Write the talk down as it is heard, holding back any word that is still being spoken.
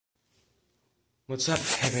What's up,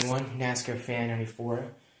 everyone? NASCAR Fan 94.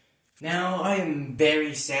 Now, I am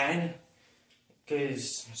very sad,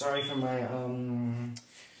 because, sorry for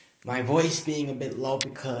my voice being a bit low,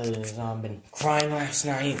 because I've been crying last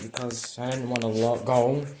night, because I didn't want to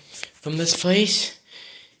go from this place.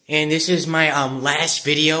 And this is my, last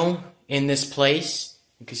video in this place.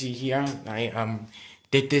 You can see here, I,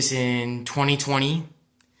 did this in 2020.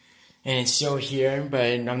 And it's still here, but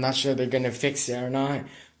I'm not sure they're gonna fix it or not.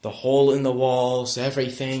 The hole in the walls,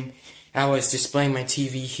 everything. I was displaying my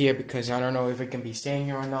TV here because I don't know if it can be staying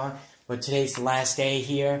here or not. But today's the last day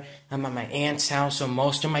here. I'm at my aunt's house, so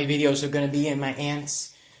most of my videos are gonna be in my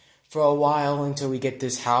aunt's for a while until we get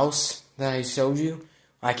this house that I showed you.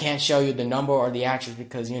 I can't show you the number or the address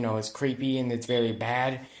because, you know, it's creepy and it's very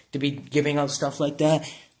bad to be giving out stuff like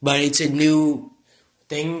that. But it's a new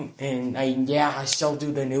thing, and I still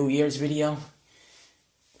do the New Year's video.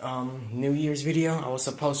 I was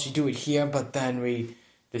supposed to do it here, but then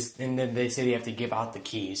then they say they have to give out the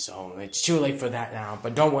keys, so it's too late for that now.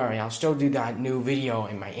 But don't worry, I'll still do that new video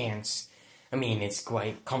in my aunt's. I mean, it's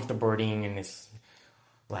quite comforting, and it's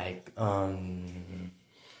like,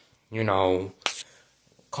 you know,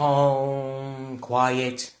 calm,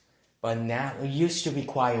 quiet. But now, it used to be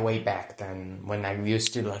quiet way back then, when I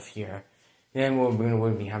used to live here. Then we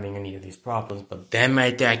wouldn't be having any of these problems. But them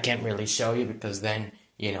right there, I can't really show you because then,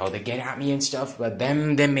 you know, they get at me and stuff. But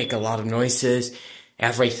them, they make a lot of noises,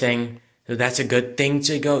 everything. So that's a good thing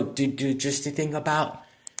to do just to think about.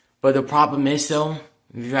 But the problem is, though,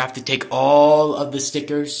 you have to take all of the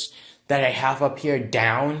stickers that I have up here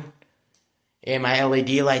down. And my LED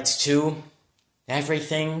lights too.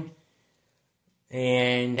 Everything.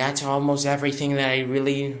 And that's almost everything that I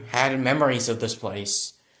really had in memories of this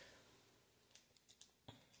place.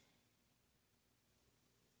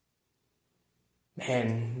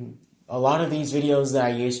 And a lot of these videos that I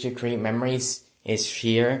used to create memories is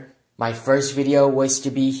here. My first video was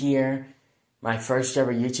to be here. My first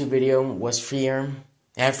ever YouTube video was here.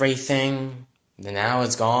 Everything. Then now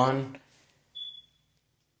it's gone.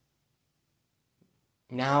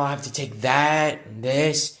 Now I have to take that and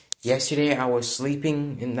this. Yesterday I was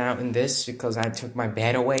sleeping in this because I took my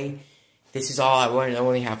bed away. This is all I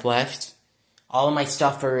only have left. All of my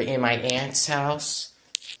stuff are in my aunt's house.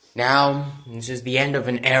 Now, this is the end of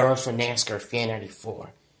an era for NASCAR Fan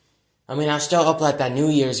 94. I mean, I'll still upload that New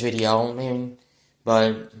Year's video,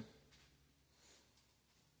 but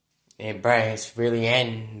it's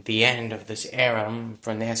really the end of this era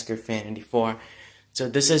for NASCAR Fan 94. So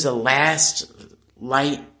this is the last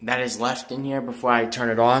light that is left in here before I turn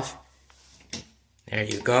it off. There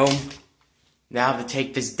you go. Now I have to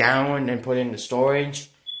take this down and put it in the storage.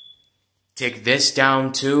 Take this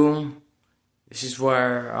down too. This is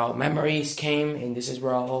where all memories came, and this is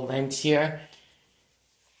where all ends here.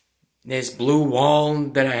 This blue wall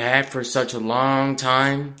that I had for such a long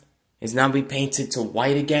time is now be painted to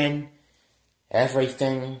white again.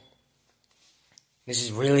 Everything. This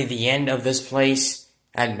is really the end of this place.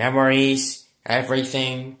 I had memories,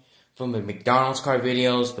 everything. From the McDonald's car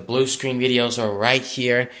videos, the blue screen videos are right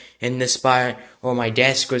here in this spot. Or my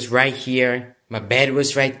desk was right here. My bed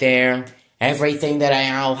was right there. Everything that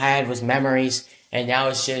I all had was memories, and now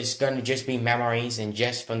it's just gonna be memories and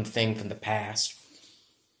just from the past.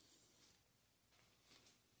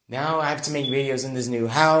 Now I have to make videos in this new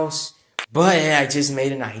house, but I just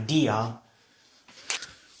made an idea.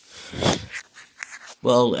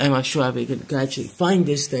 Well, I'm not sure if I could actually find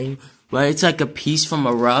this thing, but it's like a piece from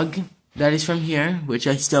a rug that is from here, which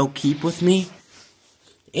I still keep with me.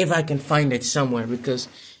 If I can find it somewhere, because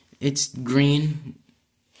it's green.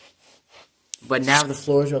 But now the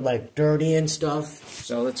floors are like dirty and stuff,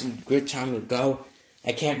 so it's a good time to go.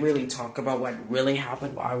 I can't really talk about what really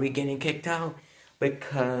happened while we getting kicked out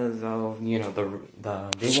because of, you know,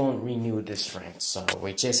 they won't renew this rent, so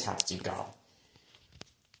we just have to go.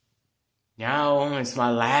 Now it's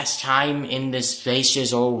my last time in this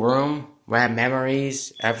spacious old room where I have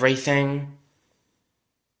memories, everything.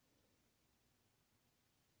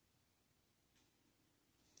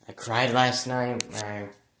 I cried last night.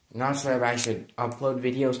 I'm not sure if I should upload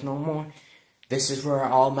videos no more. This is where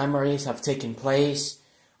all memories have taken place.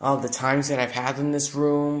 All the times that I've had in this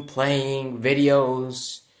room, playing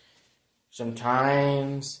videos,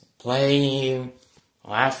 sometimes playing,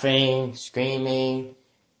 laughing, screaming.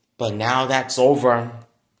 But now that's over.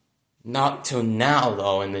 Not till now,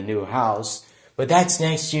 though, in the new house. But that's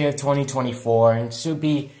next year, 2024, and should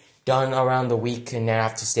be done around the week, and then I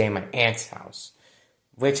have to stay in my aunt's house.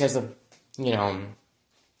 Which has a, you know,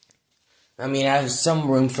 I mean, I have some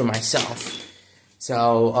room for myself.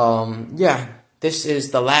 So, yeah, this is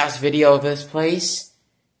the last video of this place.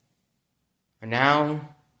 But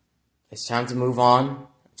now, it's time to move on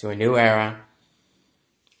to a new era.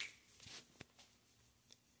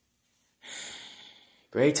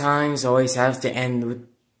 Great times always have to end with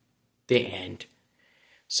the end.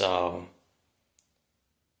 So,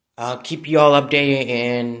 I'll keep you all updated,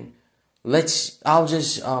 and I'll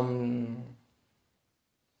just,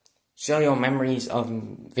 show you memories of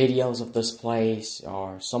videos of this place,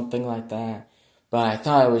 or something like that. But I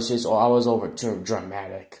thought it was just, I was over too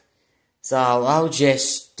dramatic. So, I'll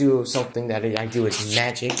just do something that I do is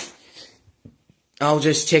magic. I'll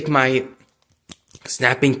just take my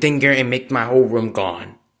snapping finger and make my whole room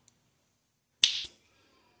gone.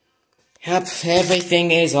 Yep,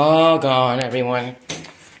 everything is all gone, everyone.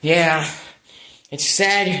 Yeah, it's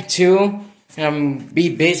sad too.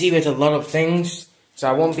 Be busy with a lot of things, so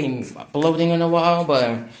I won't be uploading in a while.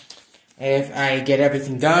 But if I get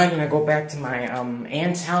everything done and I go back to my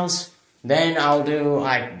aunt's house, then I'll do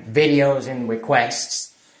like videos and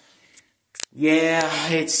requests. Yeah,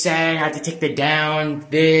 it's sad. I have to take down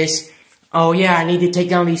this. Oh yeah, I need to take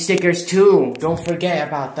down these stickers too. Don't forget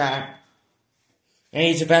about that. I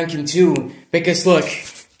need to vacuum too, because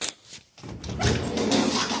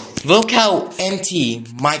look how empty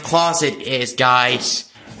my closet is, guys.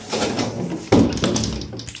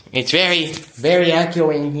 It's very, very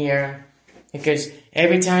echoing in here, because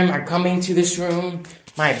every time I come into this room,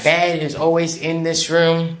 my bed is always in this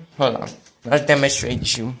room. Hold on, let's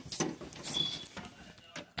demonstrate you.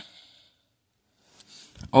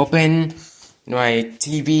 Open my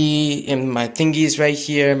TV and my thingies right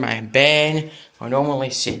here, my bed. I normally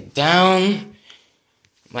sit down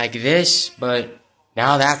like this, but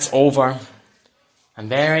now that's over. I'm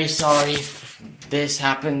very sorry this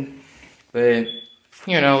happened, but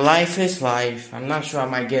you know, life is life. I'm not sure I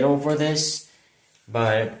might get over this,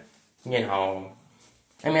 but you know,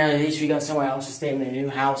 I mean, at least we got somewhere else to stay. In the new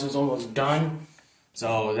house is almost done,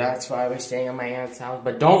 so that's why we're staying at my aunt's house.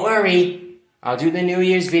 But don't worry, I'll do the New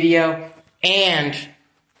Year's video, and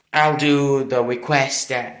I'll do the request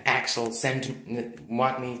that Axel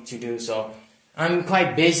want me to do. So I'm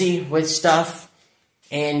quite busy with stuff,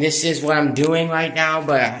 and this is what I'm doing right now.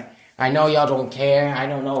 But I know y'all don't care. I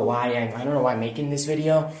don't know why. I don't know why I'm making this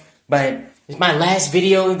video, but it's my last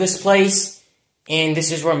video of this place, and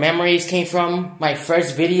this is where memories came from. My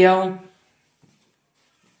first video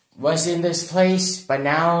was in this place, but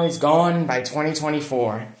now it's gone by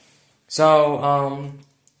 2024. So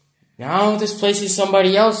now this place is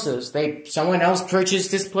somebody else's. Someone else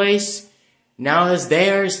purchased this place. Now it's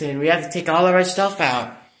theirs, and we have to take all of our stuff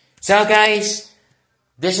out. So guys,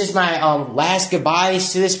 this is my last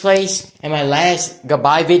goodbyes to this place, and my last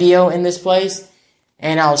goodbye video in this place.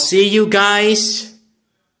 And I'll see you guys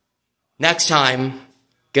next time.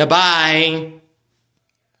 Goodbye,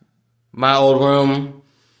 my old room.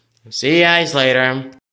 See you guys later.